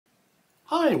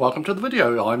Hi, welcome to the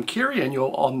video. I'm Kerry and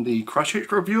you're on the Christchurch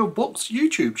Review of Books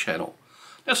YouTube channel.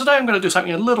 Now today I'm going to do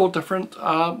something a little different.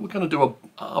 We're going to do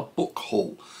a book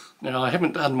haul. Now I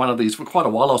haven't done one of these for quite a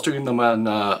while. I was doing them in,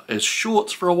 as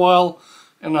shorts for a while,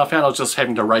 and I found I was just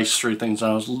having to race through things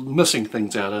and I was missing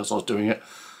things out as I was doing it.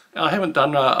 Now, I haven't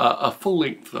done a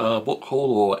full-length book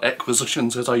haul, or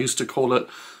acquisitions as I used to call it,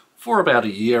 for about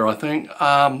a year I think.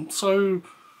 So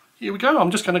here we go.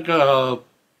 I'm just going to go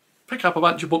pick up a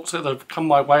bunch of books that have come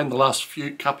my way in the last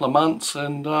couple of months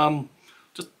and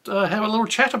just have a little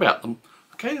chat about them.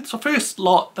 Okay, it's the first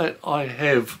lot that I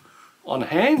have on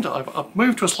hand. I've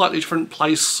moved to a slightly different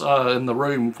place in the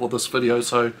room for this video,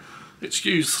 so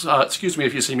excuse me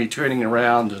if you see me turning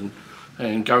around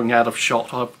and going out of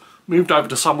shot. I've moved over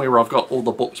to somewhere where I've got all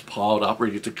the books piled up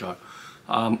ready to go.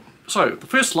 So the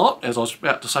first lot, as I was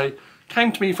about to say,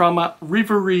 came to me from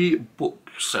Reverie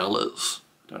Booksellers.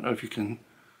 Don't know if you can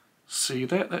see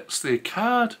that, that's their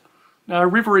card. Now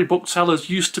Reverie Booksellers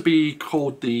used to be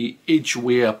called the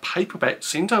Edgware Paperback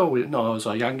Centre. When I was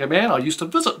a younger man I used to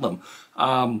visit them.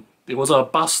 There was a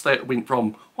bus that went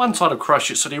from one side of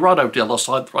Christchurch City right over to the other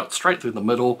side, right straight through the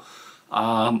middle,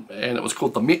 and it was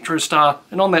called the Metro Star,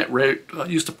 and on that route I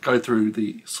used to go through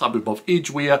the suburb of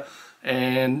Edgware,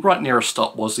 and right near a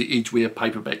stop was the Edgware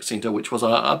Paperback Centre, which was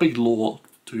a big law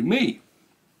to me.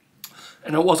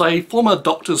 And it was a former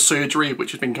doctor's surgery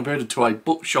which had been converted to a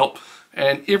bookshop,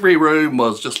 and every room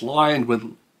was just lined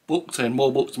with books and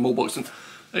more books and more books. And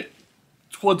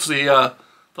towards the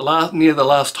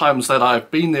last times that I've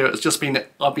been there, it's just been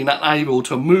I've been unable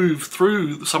to move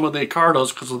through some of their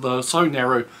corridors because of the so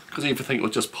narrow, because everything was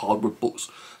just piled with books.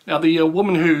 Now the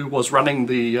woman who was running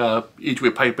the Edgware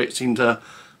Paperback Centre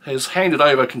has handed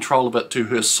over control of it to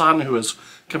her son, who has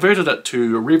converted it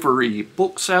to Reverie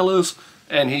Booksellers.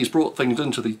 And he's brought things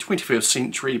into the 21st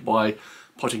century by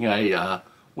putting a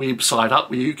website up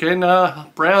where you can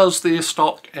browse their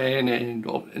stock and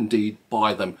indeed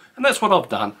buy them. And that's what I've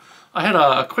done. I had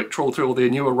a quick trawl through all their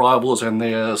new arrivals and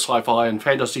their sci-fi and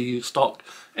fantasy stock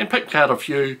and picked out a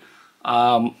few.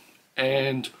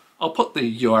 And I'll put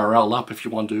the URL up if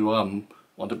you want to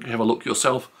have a look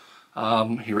yourself.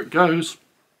 Here it goes.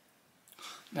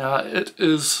 Now it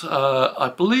is,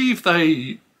 I believe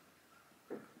they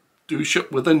do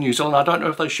ship within New Zealand. I don't know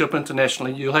if they ship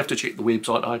internationally. You'll have to check the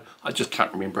website. I just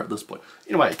can't remember at this point.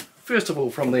 Anyway, first of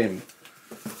all from them,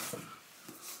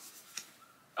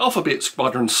 Alphabet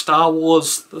Squadron Star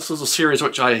Wars. This is a series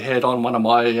which I had on one of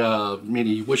my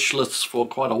many wish lists for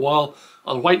quite a while.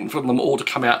 I was waiting for them all to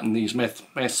come out in these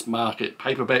mass market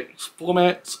paperback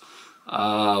formats.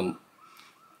 Kind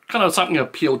of something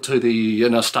appealed to the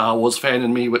inner Star Wars fan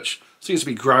in me, which seems to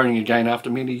be growing again after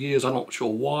many years. I'm not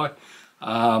sure why.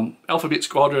 Alphabet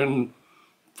Squadron,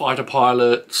 fighter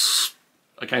pilots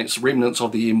against remnants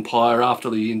of the Empire after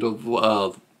the end of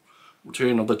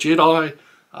Return of the Jedi.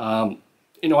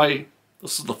 Anyway,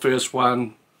 this is the first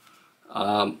one,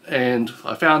 and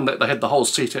I found that they had the whole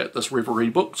set at this Reverie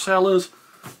Booksellers,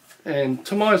 and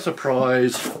to my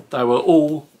surprise they were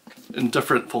all in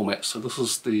different formats. So this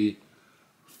is the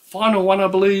final one, I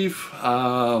believe.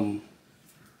 I'm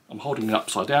holding it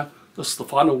upside down. This is the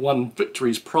final one,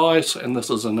 Victory's Prize, and this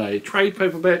is in a trade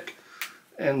paperback.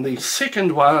 And the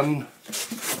second one,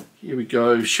 here we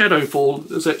go,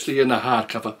 Shadowfall, is actually in a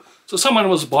hardcover. So someone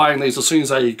was buying these as soon as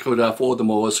they could afford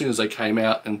them, or as soon as they came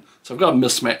out, and so I've got a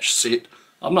mismatched set.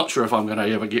 I'm not sure if I'm going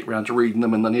to ever get around to reading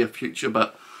them in the near future,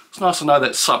 but it's nice to know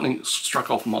that something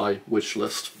struck off my wish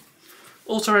list.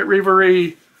 Also at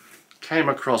Reverie, came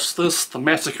across this, The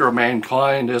Massacre of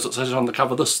Mankind, as it says on the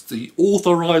cover. This is the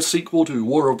authorised sequel to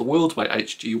War of the Worlds by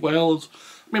H.G. Wells.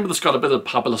 Remember, this got a bit of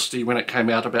publicity when it came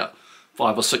out about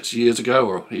 5 or 6 years ago,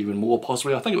 or even more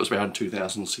possibly. I think it was around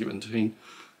 2017.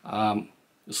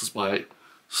 This is by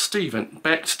Stephen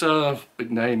Baxter,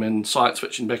 big name in science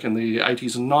fiction back in the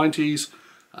 80s and 90s.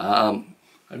 I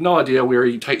have no idea where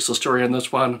he takes the story in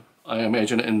this one. I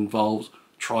imagine it involves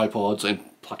tripods and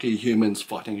plucky humans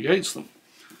fighting against them.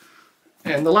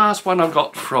 And the last one I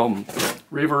got from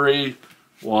Reverie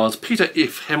was Peter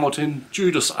F. Hamilton,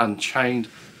 Judas Unchained.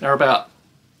 Now about,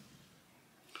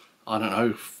 I don't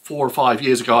know, 4 or 5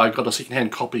 years ago I got a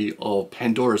second-hand copy of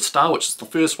Pandora's Star, which is the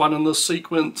first one in this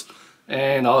sequence,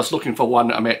 and I was looking for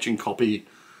a matching copy,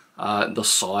 the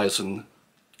size and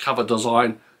cover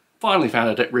design. Finally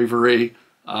found it at Reverie.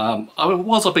 I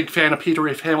was a big fan of Peter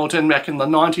F. Hamilton back in the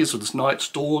 90s with his Night's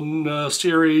Dawn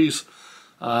series.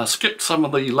 Skipped some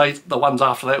of the ones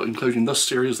after that, including this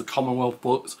series, the Commonwealth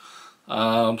books.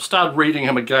 Started reading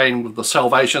him again with the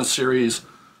Salvation series,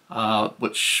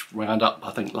 which wound up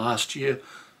I think last year.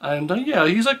 And yeah,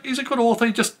 he's a good author.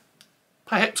 He just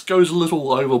perhaps goes a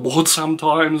little overboard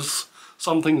sometimes.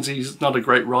 Some things he's not a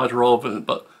great writer of,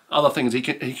 but other things he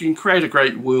can create a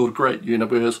great world, great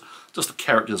universe. Just the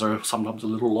characters are sometimes a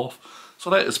little off. So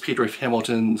that is Peter F.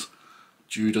 Hamilton's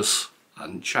Judas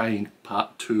Unchained,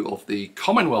 Part 2 of the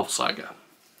Commonwealth Saga.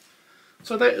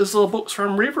 So that is the books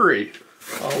from Reverie.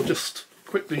 I'll just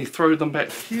quickly throw them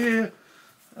back here.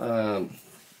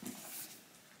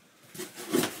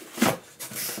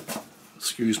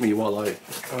 Excuse me while I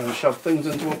try and shove things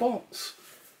into a box.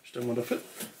 Just don't want to fit.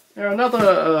 Now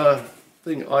another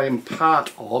thing I am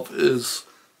part of is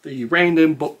the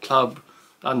Random Book Club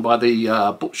done by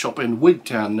the bookshop in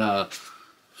Wigtown.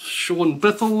 Sean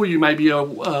Bithell, you may be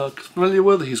familiar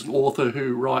with. He's an author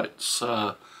who writes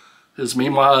his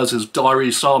memoirs, his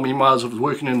diary style memoirs of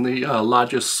working in the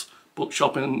largest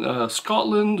bookshop in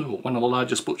Scotland, or one of the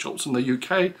largest bookshops in the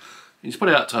UK. He's put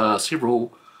out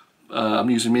several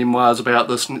amusing memoirs about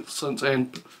this since,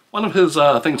 and one of his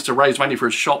things to raise money for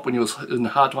his shop when he was in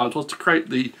hard times was to create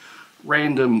the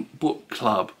Random Book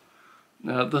Club.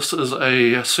 Now this is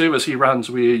a service he runs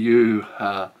where you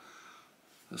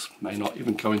this may not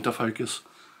even go into focus.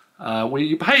 Where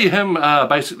you pay him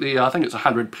basically, I think it's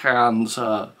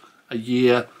 £100 a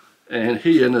year, and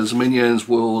he and his minions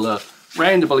will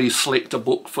randomly select a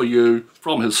book for you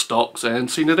from his stocks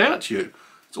and send it out to you.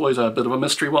 It's always a bit of a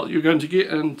mystery what you're going to get,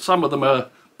 and some of them are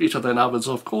better than others,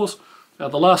 of course. Now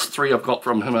the last three I've got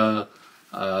from him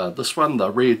are this one, The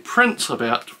Red Prince,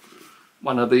 about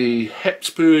one of the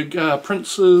Habsburg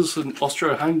princes in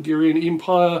Austro-Hungarian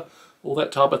Empire, all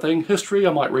that type of thing. History,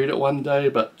 I might read it one day,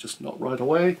 but just not right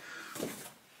away.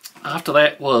 After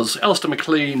that was Alistair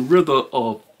MacLean, River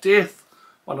of Death,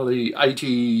 one of the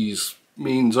 80s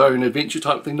men's own adventure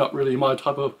type thing, not really my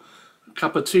type of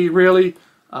cup of tea really,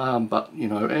 but you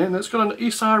know, and it's got an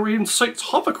SRN-6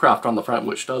 hovercraft on the front,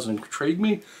 which does intrigue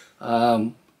me.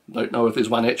 Don't know if there's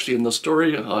one actually in the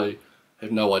story, I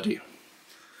have no idea.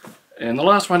 And the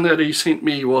last one that he sent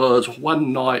me was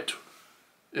One Night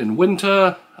in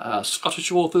Winter, a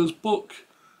Scottish author's book.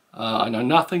 I know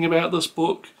nothing about this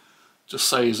book, just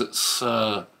says it's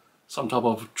some type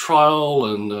of trial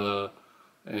and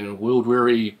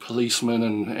world-weary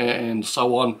policeman and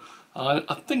so on.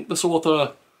 I think this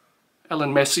author,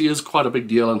 Alan Massey, is quite a big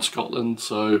deal in Scotland,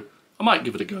 so I might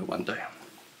give it a go one day.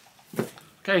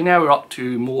 Okay, now we're up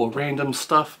to more random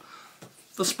stuff.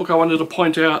 This book I wanted to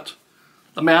point out,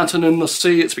 The Mountain in the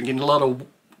Sea. It's been getting a lot of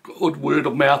good word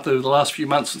of mouth over the last few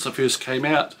months since it first came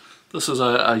out. This is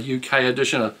a UK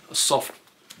edition, a soft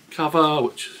cover,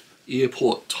 which is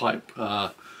airport type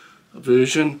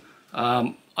version.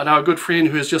 I know a good friend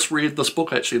who has just read this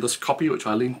book, actually this copy, which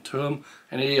I linked to him,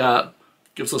 and he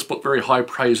gives this book very high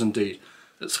praise indeed.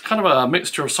 It's kind of a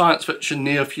mixture of science fiction,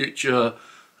 near future,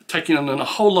 taking in a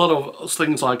whole lot of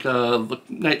things like the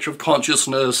nature of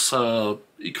consciousness,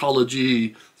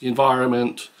 ecology, the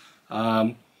environment,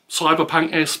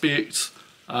 cyberpunk aspects,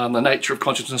 the nature of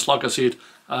consciousness, like I said.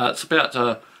 It's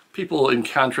about people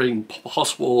encountering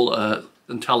possible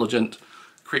intelligent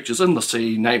creatures in the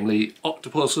sea, namely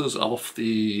octopuses off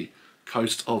the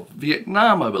coast of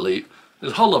Vietnam, I believe.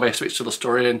 There's a whole lot of aspects to the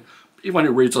story, and everyone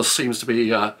who reads this seems to be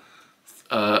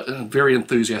very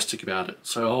enthusiastic about it.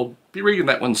 So I'll be reading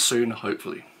that one soon,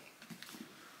 hopefully.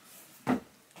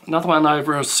 Another one I've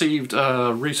received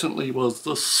recently was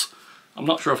this, I'm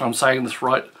not sure if I'm saying this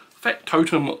right,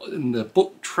 Factotum in the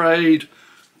Book Trade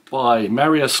by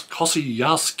Mariusz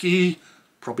Kosciuszko,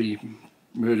 probably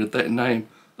murdered that name.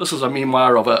 This is a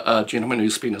memoir of a gentleman who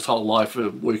spent his whole life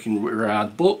working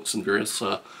around books in various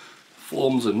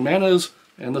forms and manners,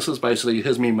 and this is basically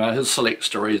his memoir, his select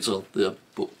stories of the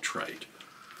book trade.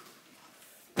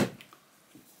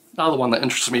 Another one that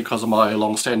interests me because of my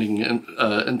long-standing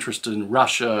interest in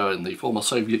Russia and the former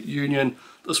Soviet Union,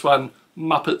 this one,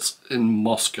 Muppets in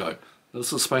Moscow.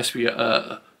 This is supposed to be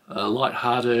a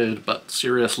light-hearted but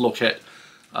serious look at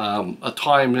a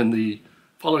time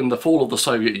following the fall of the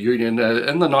Soviet Union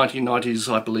in the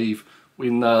 1990s, I believe,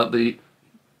 when the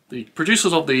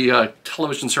producers of the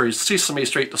television series Sesame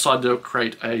Street decided to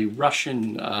create a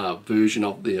Russian version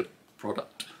of their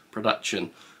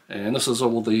production. And this is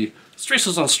all the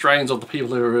stresses and strains of the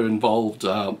people who are involved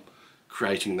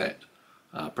creating that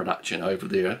production over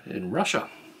there in Russia.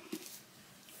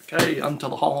 Okay, onto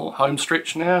the home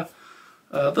stretch now.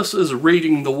 This is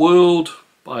Reading the World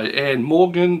by Anne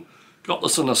Morgan. Got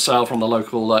this in a sale from the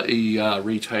local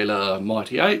retailer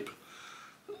Mighty Ape.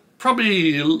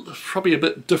 Probably a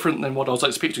bit different than what I was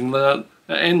expecting.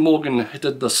 Anne Morgan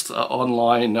did this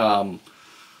online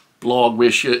blog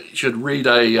where she'd read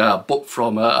a book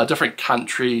from a different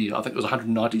country. I think it was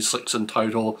 196 in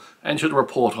total, and she'd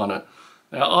report on it.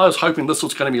 Now, I was hoping this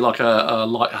was going to be like a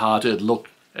light-hearted look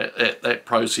at that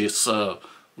process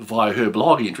via her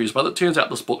blog entries, but it turns out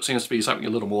this book seems to be something a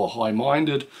little more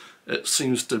high-minded. It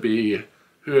seems to be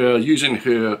her using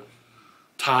her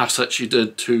task that she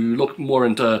did to look more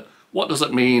into what does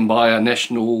it mean by a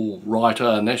national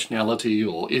writer, nationality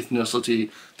or ethnicity,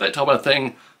 that type of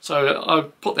thing. So I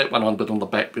put that one on a bit on the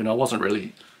back burner. I wasn't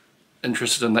really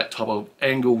interested in that type of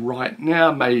angle right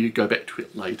now. Maybe go back to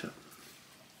it later.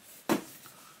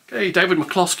 Okay, David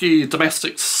McCloskey,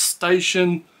 Domestic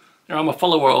Station. Now, I'm a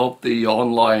follower of the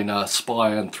online spy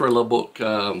and thriller book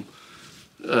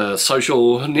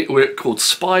social network called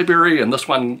Spyberry, and this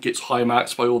one gets high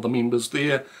marks by all the members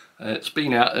there. It's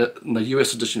been out in the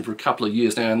US edition for a couple of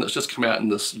years now, and it's just come out in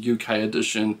this UK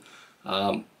edition.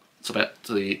 It's about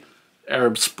the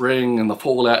Arab Spring and the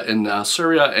fallout in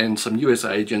Syria and some US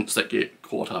agents that get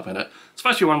caught up in it. It's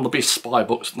actually one of the best spy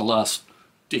books in the last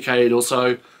decade or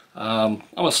so. I'm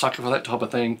a sucker for that type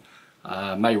of thing.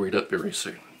 May read it very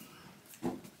soon.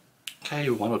 Okay,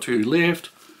 one or two left.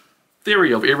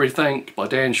 Theory of Everything by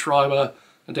Dan Schreiber.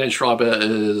 And Dan Schreiber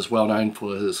is well known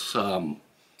for his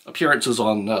appearances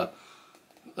on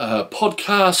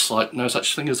podcasts like No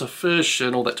Such Thing as a Fish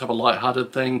and all that type of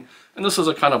light-hearted thing. And this is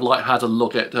a kind of light-hearted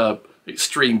look at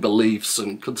extreme beliefs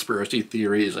and conspiracy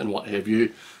theories and what have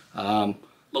you.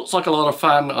 Looks like a lot of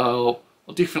fun. I'll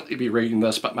definitely be reading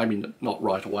this, but maybe not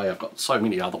right away. I've got so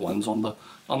many other ones on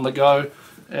the go.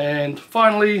 And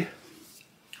finally,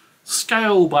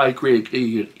 Scale by Greg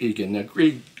Egan. Now,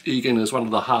 Greg Egan is one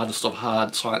of the hardest of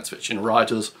hard science fiction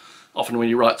writers. Often when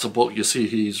he writes a book, you see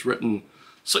he's written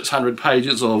 600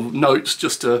 pages of notes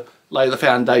just to lay the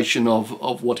foundation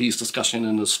of what he's discussing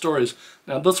in his stories.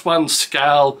 Now, this one,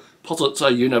 Scale, posits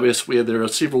a universe where there are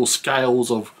several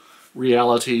scales of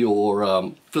reality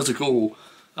or physical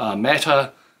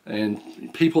matter,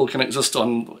 and people can exist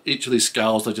on each of these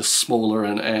scales. They're just smaller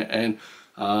and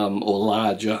or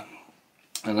larger.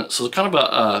 And it's kind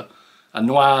of a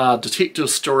noir detective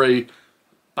story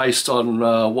based on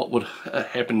what would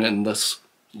happen in this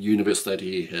universe that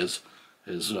he has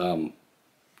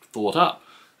thought up.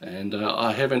 And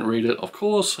I haven't read it, of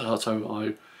course, so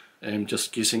I am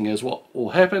just guessing as what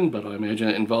will happen, but I imagine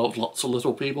it involves lots of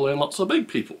little people and lots of big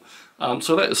people.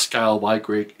 So that is Scale by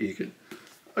Greg Egan.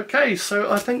 Okay,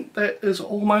 so I think that is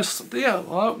almost there.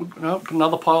 Oh,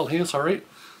 another pile here, sorry.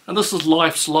 And this is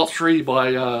Life's Lottery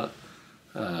by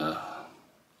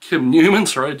Kim Newman.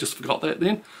 Sorry, I just forgot that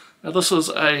then. Now this is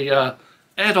a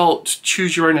adult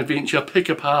choose your own adventure, pick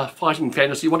a path, fighting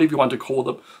fantasy, whatever you want to call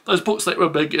them. Those books that were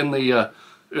big in the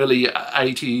early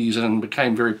 80s and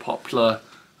became very popular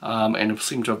and have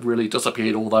seemed to have really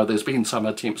disappeared, although there's been some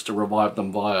attempts to revive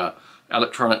them via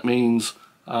electronic means.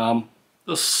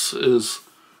 This is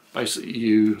basically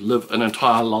you live an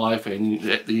entire life, and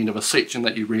at the end of a section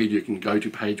that you read you can go to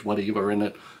page whatever in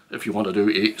it if you want to do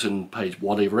X, and page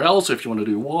whatever else if you want to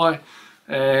do Y.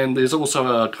 And there's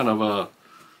also a kind of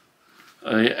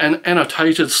an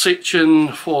annotated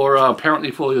section for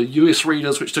apparently for US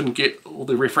readers which didn't get all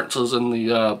the references in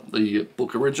the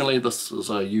book originally. This is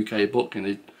a UK book,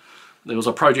 and there was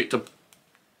a project to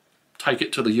take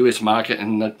it to the US market,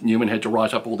 and Newman had to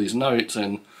write up all these notes,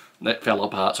 and that fell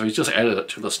apart. So he's just added it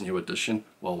to this new edition,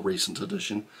 well, recent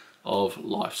edition of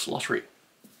Life's Lottery.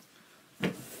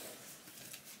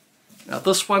 Now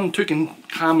this one,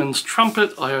 Tutankhamun's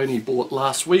Trumpet, I only bought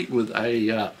last week with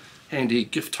a handy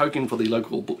gift token for the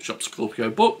local bookshop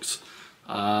Scorpio Books.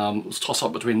 It was toss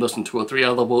up between this and 2 or 3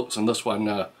 other books, and this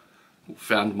one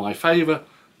found my favour.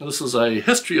 Now, this is a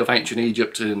history of ancient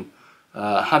Egypt in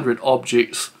 100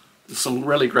 objects. There's some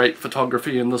really great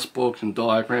photography in this book and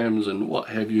diagrams and what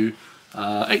have you.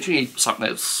 Actually something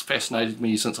that's fascinated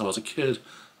me since I was a kid.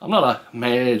 I'm not a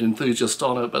mad enthusiast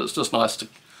on it, but it's just nice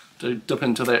to dip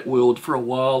into that world for a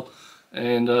while.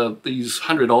 And these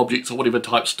 100 objects or whatever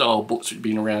type style books have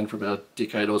been around for about a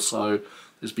decade or so.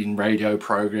 There's been radio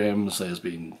programs, there's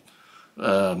been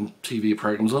TV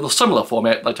programs of a similar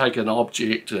format. They take an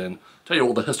object and tell you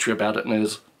all the history about it, and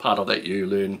as part of that you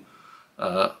learn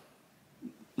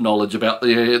knowledge about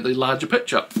the larger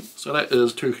picture. So that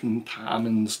is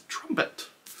Tutankhamun's Trumpet.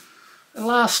 And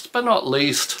last but not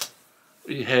least,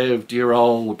 we have dear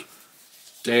old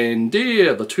Dan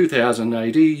Dare, The 2000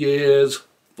 AD Years,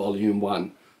 Volume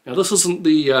 1. Now this isn't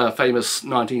the famous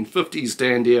 1950s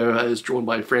Dan Dare as drawn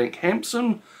by Frank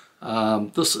Hampson.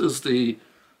 This is the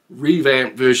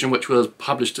revamped version which was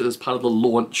published as part of the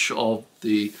launch of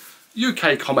the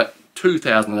UK comic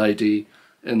 2000 AD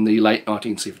in the late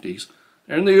 1970s.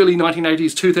 And in the early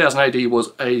 1980s, 2000 AD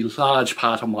was a large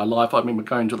part of my life. I remember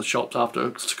going to the shops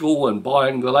after school and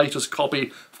buying the latest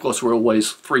copy. Of course, we're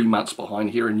always 3 months behind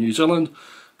here in New Zealand,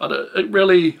 but it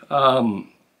really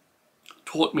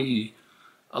taught me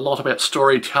a lot about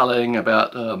storytelling,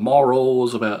 about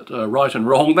morals, about right and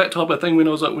wrong, that type of thing. When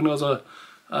I was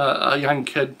a young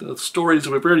kid, the stories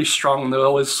were really strong. They were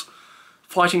always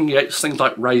fighting against things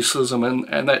like racism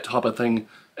and that type of thing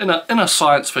in a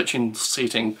science fiction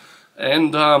setting.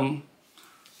 And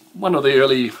one of the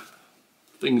early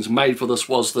things made for this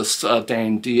was this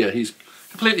Dan Dare. He's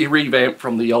completely revamped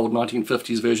from the old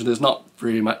 1950s version. There's not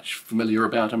very much familiar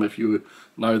about him if you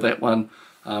know that one.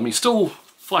 He's still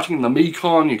fighting the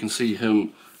Mekon. You can see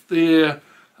him there,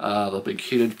 the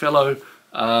big-headed fellow.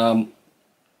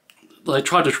 They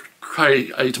tried to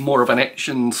create more of an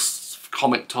action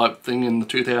comic type thing in the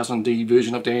 2000D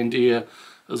version of Dan Dare. It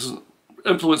was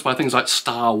influenced by things like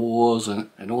Star Wars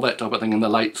and all that type of thing in the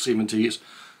late 70s.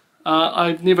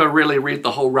 I've never really read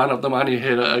the whole run of them. I only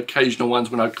had occasional ones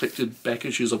when I collected back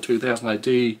issues of 2000 AD.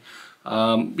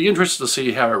 Be interested to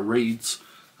see how it reads.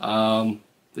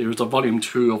 There is a volume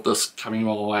 2 of this coming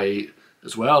my way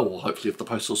as well, or hopefully if the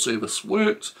Postal Service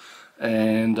works,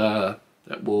 and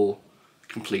that will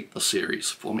complete the series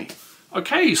for me.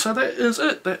 Okay, so that is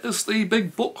it. That is the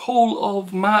big book haul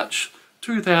of March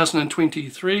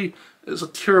 2023. It's a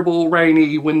terrible,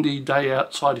 rainy, windy day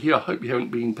outside here. I hope you haven't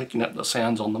been picking up the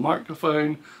sounds on the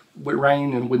microphone.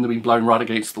 Rain and wind have been blowing right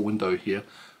against the window here.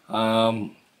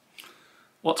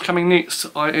 What's coming next?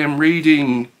 I am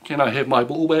reading Can I Have My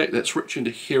Ball Back? That's Richard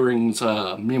Herring's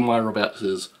memoir about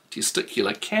his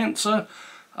testicular cancer.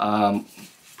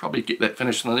 Probably get that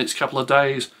finished in the next couple of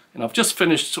days. And I've just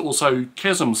finished also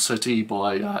Chasm City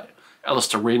by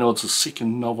Alistair Reynolds, his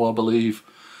second novel, I believe.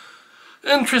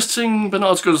 Interesting, but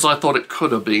not as good as I thought it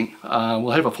could have been.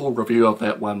 We'll have a full review of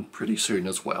that one pretty soon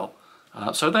as well.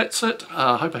 So that's it.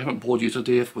 I hope I haven't bored you to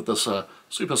death with this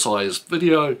supersized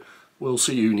video. We'll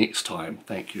see you next time.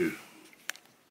 Thank you.